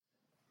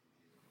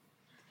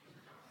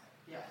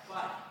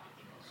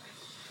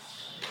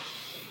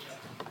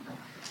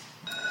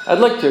I'd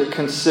like to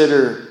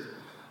consider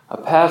a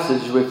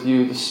passage with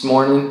you this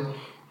morning.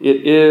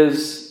 It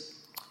is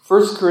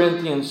 1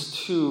 Corinthians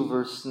 2,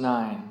 verse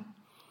 9.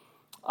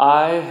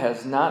 Eye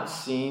has not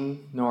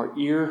seen, nor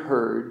ear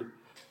heard,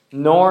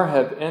 nor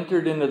have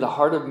entered into the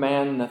heart of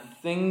man the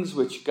things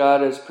which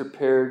God has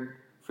prepared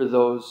for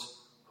those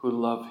who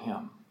love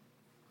him.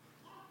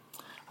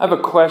 I have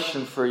a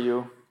question for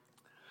you.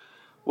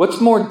 What's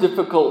more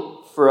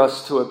difficult for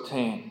us to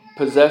obtain,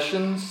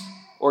 possessions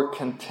or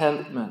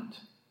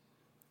contentment?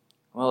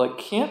 Well, it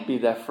can't be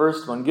that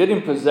first one.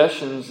 Getting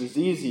possessions is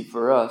easy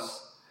for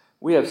us.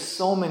 We have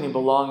so many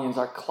belongings.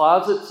 Our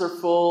closets are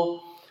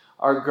full.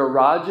 Our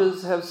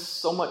garages have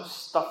so much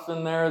stuff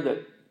in there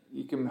that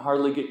you can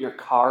hardly get your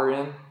car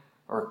in,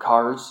 or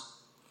cars.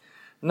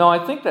 No,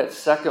 I think that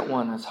second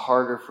one is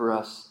harder for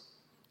us.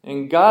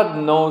 And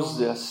God knows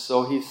this,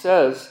 so he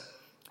says,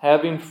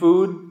 having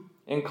food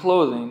and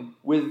clothing,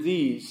 with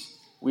these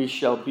we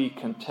shall be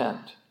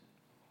content.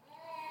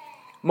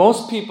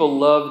 Most people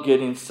love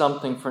getting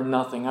something for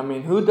nothing. I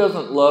mean, who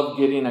doesn't love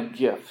getting a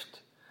gift?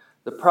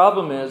 The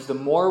problem is, the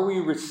more we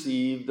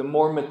receive, the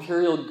more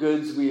material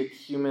goods we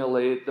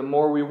accumulate, the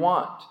more we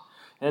want.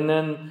 And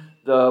then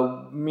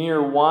the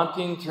mere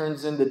wanting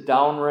turns into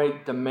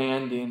downright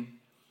demanding.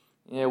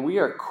 We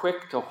are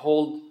quick to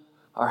hold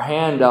our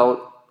hand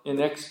out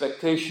in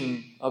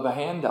expectation of a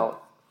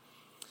handout.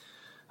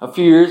 A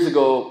few years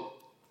ago,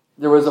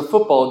 there was a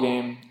football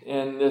game,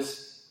 and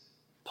this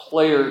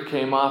player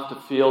came off the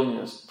field and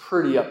was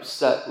pretty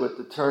upset with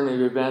the turn of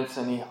events,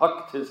 and he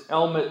hucked his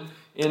helmet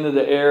into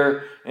the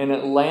air, and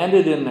it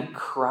landed in the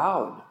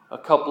crowd a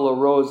couple of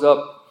rows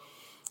up.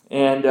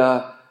 And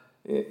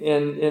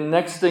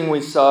next thing we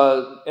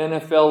saw,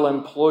 NFL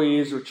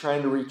employees were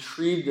trying to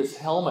retrieve this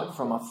helmet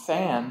from a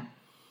fan,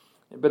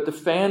 but the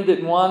fan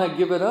didn't want to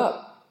give it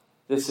up.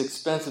 This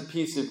expensive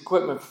piece of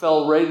equipment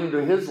fell right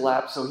into his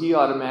lap, so he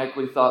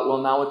automatically thought,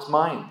 well, now it's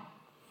mine.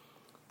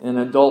 An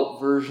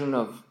adult version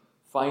of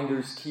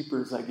finders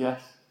keepers, I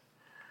guess.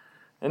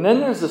 And then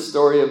there's the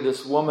story of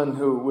this woman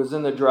who was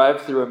in the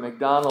drive-thru at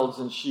McDonald's,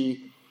 and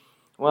she,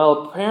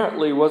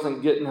 apparently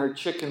wasn't getting her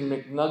chicken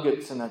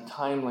McNuggets in a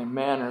timely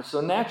manner.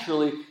 So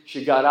naturally,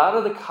 she got out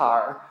of the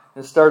car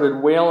and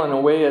started wailing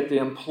away at the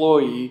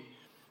employee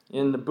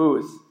in the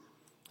booth.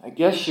 I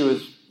guess she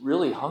was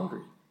really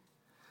hungry.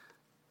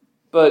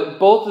 But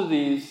both of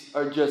these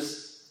are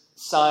just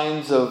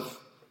signs of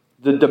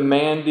the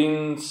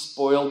demanding,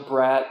 spoiled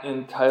brat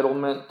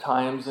entitlement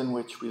times in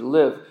which we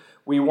live.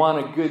 We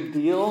want a good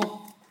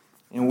deal,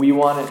 and we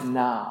want it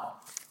now.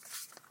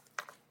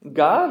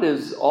 God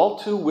is all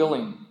too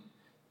willing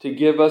to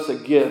give us a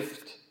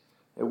gift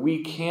that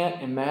we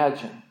can't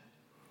imagine.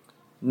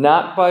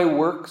 Not by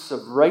works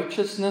of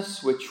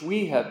righteousness which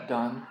we have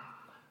done,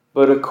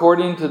 but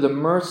according to his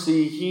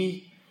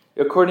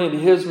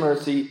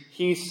mercy,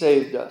 he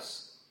saved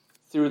us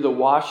through the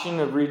washing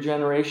of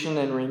regeneration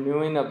and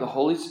renewing of the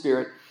Holy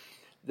Spirit,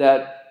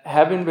 that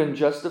having been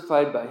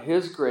justified by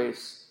his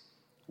grace,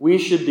 we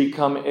should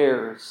become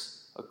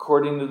heirs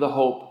according to the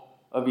hope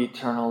of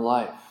eternal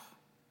life.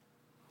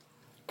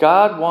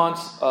 God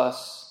wants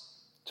us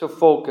to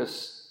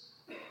focus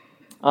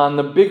on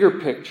the bigger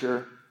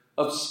picture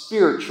of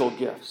spiritual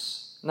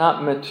gifts,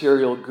 not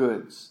material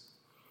goods,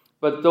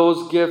 but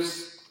those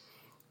gifts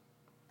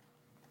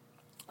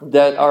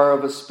that are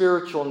of a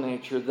spiritual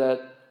nature,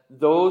 that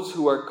those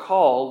who are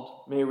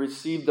called may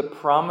receive the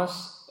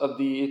promise of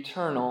the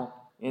eternal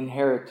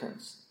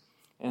inheritance.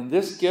 And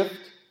this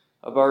gift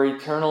of our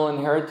eternal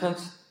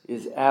inheritance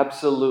is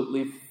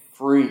absolutely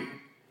free.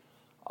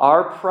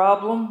 Our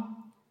problem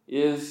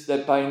is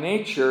that by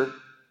nature,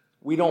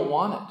 we don't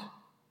want it.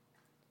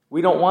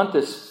 We don't want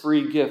this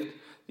free gift.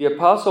 The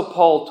Apostle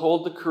Paul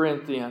told the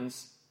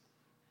Corinthians,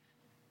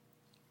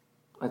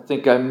 I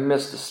think I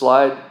missed a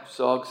slide,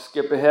 so I'll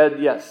skip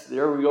ahead. Yes,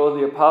 there we go.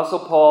 The Apostle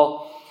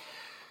Paul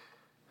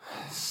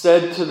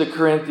said to the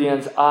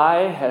Corinthians,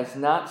 eye has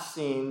not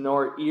seen,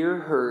 nor ear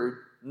heard,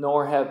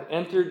 nor have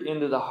entered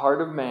into the heart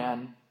of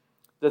man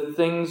the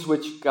things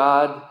which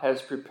God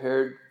has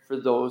prepared for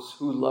those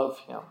who love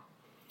him.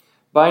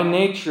 By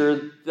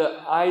nature, the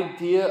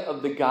idea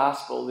of the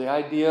gospel, the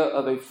idea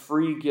of a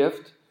free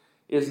gift,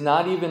 is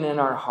not even in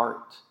our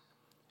heart.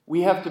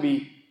 We have to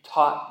be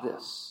taught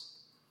this.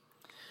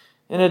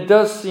 And it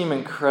does seem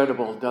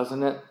incredible,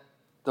 doesn't it?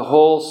 The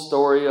whole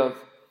story of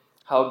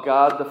how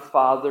God the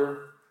Father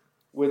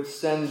would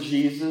send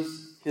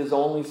Jesus, his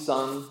only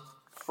Son,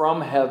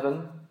 from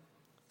heaven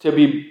to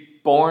be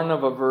born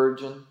of a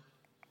virgin,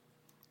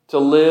 to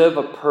live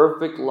a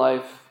perfect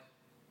life,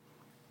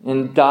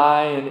 and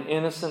die an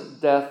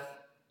innocent death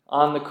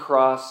on the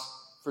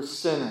cross for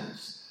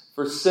sinners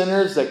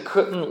that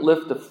couldn't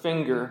lift a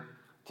finger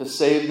to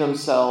save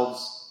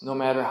themselves no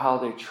matter how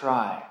they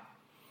try.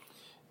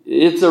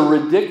 It's a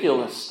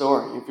ridiculous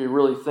story if you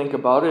really think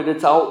about it.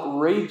 It's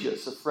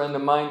outrageous. A friend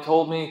of mine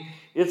told me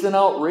it's an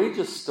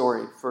outrageous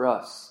story for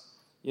us,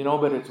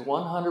 but it's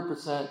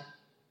 100%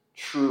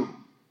 true.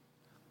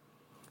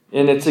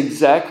 And it's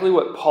exactly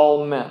what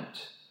Paul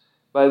meant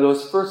by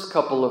those first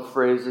couple of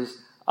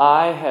phrases,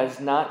 eye has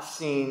not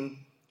seen,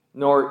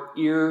 nor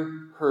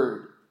ear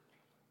heard.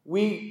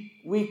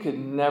 We could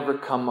never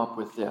come up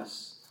with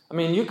this. I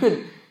mean, you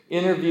could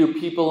interview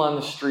people on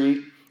the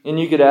street and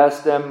you could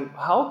ask them,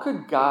 how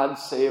could God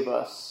save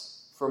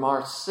us from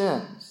our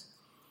sins?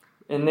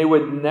 And they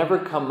would never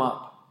come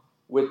up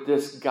with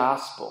this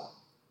gospel.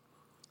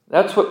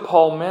 That's what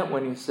Paul meant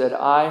when he said,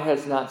 eye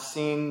has not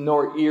seen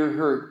nor ear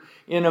heard.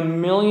 In a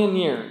million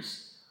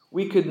years,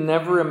 we could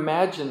never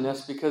imagine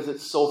this because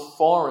it's so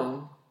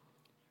foreign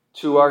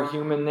to our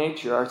human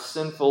nature, our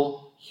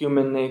sinful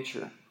human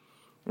nature.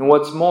 And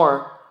what's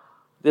more,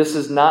 this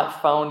is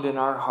not found in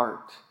our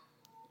heart.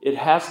 It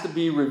has to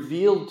be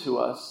revealed to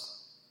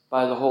us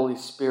by the Holy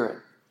Spirit.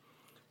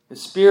 The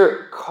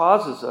Spirit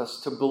causes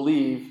us to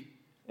believe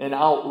an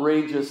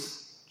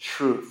outrageous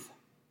truth.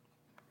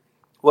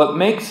 What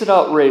makes it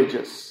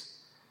outrageous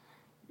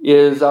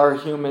is our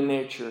human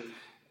nature.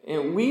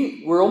 And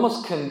we're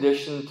almost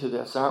conditioned to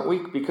this, aren't we?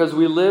 Because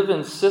we live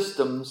in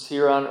systems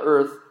here on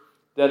earth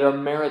that are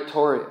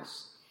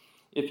meritorious.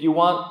 If you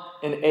want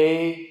an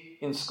A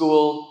in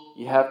school,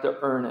 you have to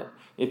earn it.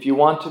 If you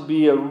want to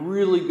be a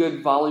really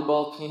good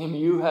volleyball team,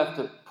 you have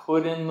to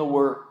put in the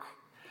work.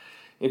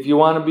 If you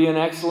want to be an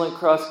excellent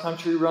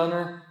cross-country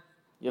runner,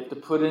 you have to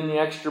put in the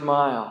extra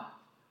mile.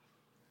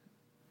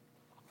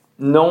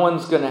 No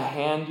one's going to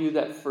hand you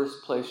that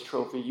first place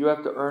trophy. You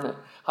have to earn it.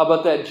 How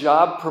about that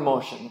job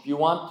promotion? If you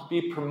want to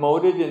be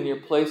promoted in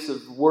your place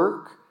of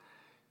work,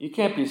 you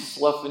can't be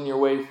sloughing your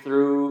way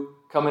through,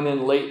 coming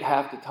in late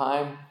half the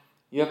time.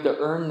 You have to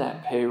earn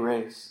that pay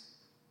raise.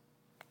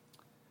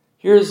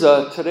 Here's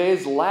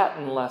today's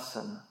Latin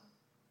lesson.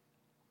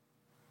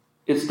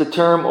 It's the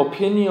term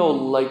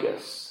opinio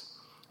legis.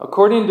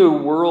 According to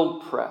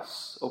World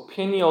Press,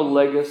 opinio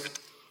legis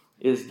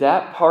is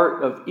that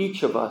part of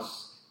each of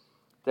us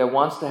that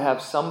wants to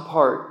have some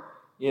part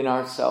in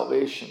our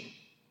salvation.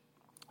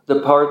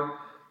 The part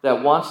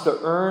that wants to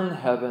earn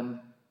heaven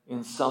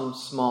in some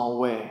small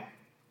way.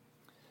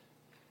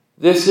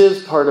 This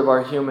is part of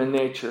our human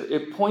nature.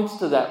 It points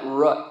to that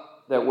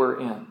rut that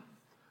we're in,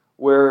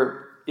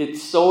 where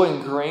it's so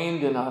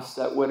ingrained in us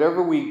that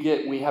whatever we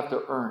get, we have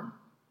to earn.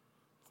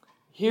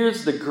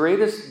 Here's the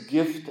greatest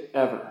gift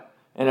ever,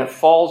 and it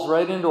falls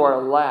right into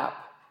our lap,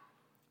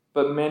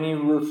 but many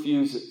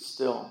refuse it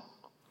still.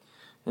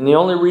 And the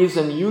only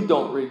reason you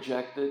don't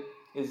reject it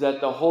is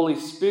that the Holy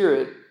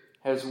Spirit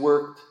has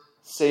worked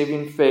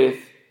saving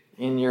faith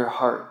in your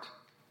heart.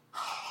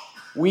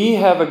 We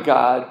have a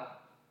God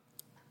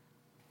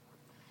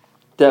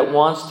that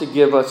wants to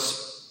give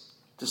us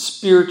the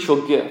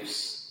spiritual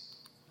gifts,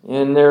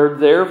 and they're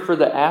there for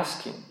the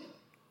asking.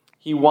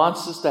 He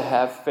wants us to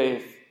have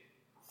faith,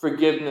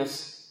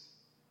 forgiveness,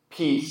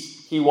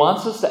 peace. He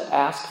wants us to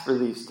ask for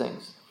these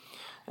things.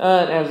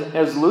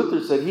 As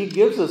Luther said, he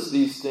gives us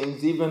these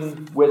things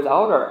even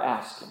without our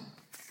asking.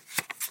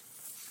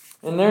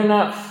 And they're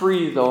not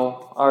free,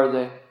 though, are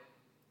they?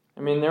 I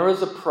mean, there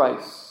is a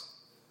price,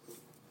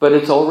 but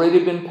it's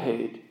already been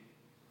paid.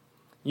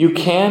 You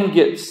can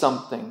get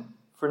something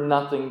for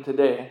nothing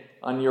today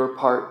on your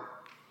part.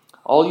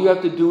 All you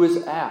have to do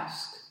is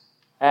ask.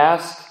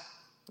 Ask,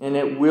 and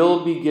it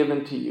will be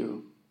given to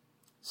you.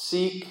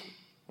 Seek,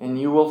 and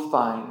you will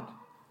find.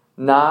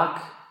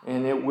 Knock,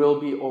 and it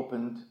will be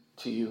opened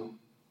to you.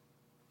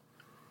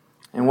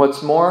 And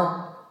what's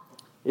more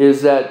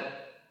is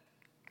that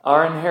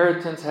our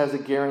inheritance has a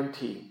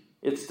guarantee.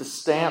 It's the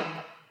stamp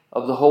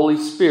of the Holy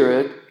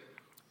Spirit,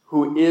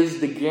 who is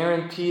the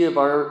guarantee of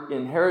our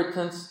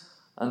inheritance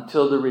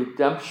until the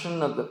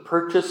redemption of the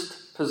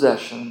purchased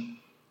possession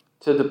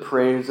to the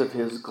praise of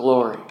His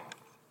glory.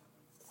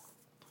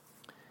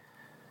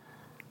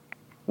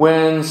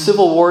 When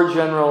Civil War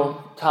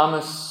General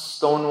Thomas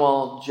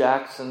Stonewall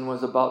Jackson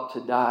was about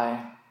to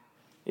die,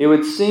 it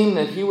would seem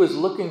that he was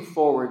looking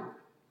forward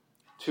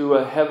to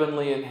a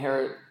heavenly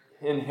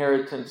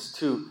inheritance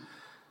too.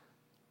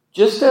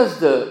 Just as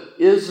the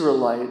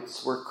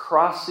Israelites were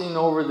crossing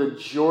over the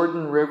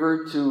Jordan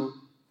River to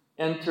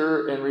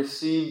enter and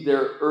receive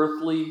their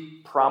earthly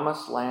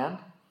promised land,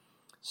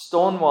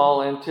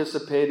 Stonewall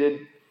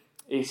anticipated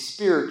a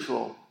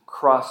spiritual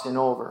crossing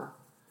over.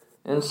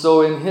 And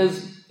so in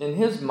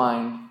his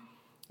mind,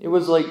 it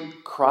was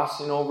like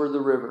crossing over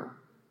the river.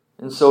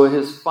 And so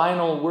his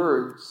final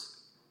words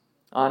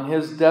on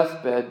his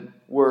deathbed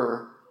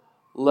were,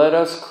 "Let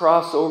us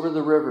cross over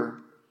the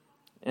river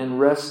and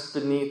rest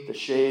beneath the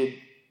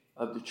shade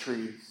of the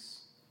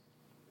trees."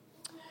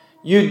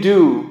 You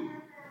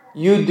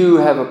do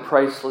have a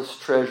priceless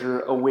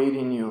treasure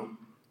awaiting you,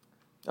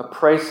 a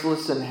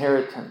priceless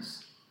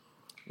inheritance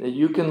that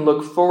you can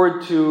look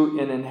forward to,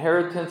 an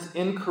inheritance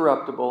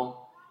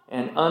incorruptible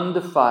and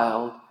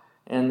undefiled,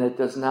 and that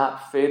does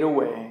not fade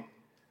away,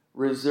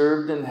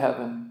 reserved in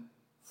heaven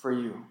for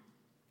you.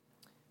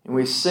 And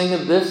we sing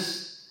of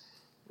this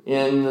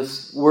in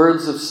the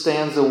words of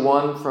stanza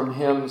 1 from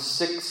hymn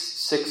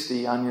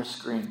 660 on your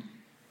screen.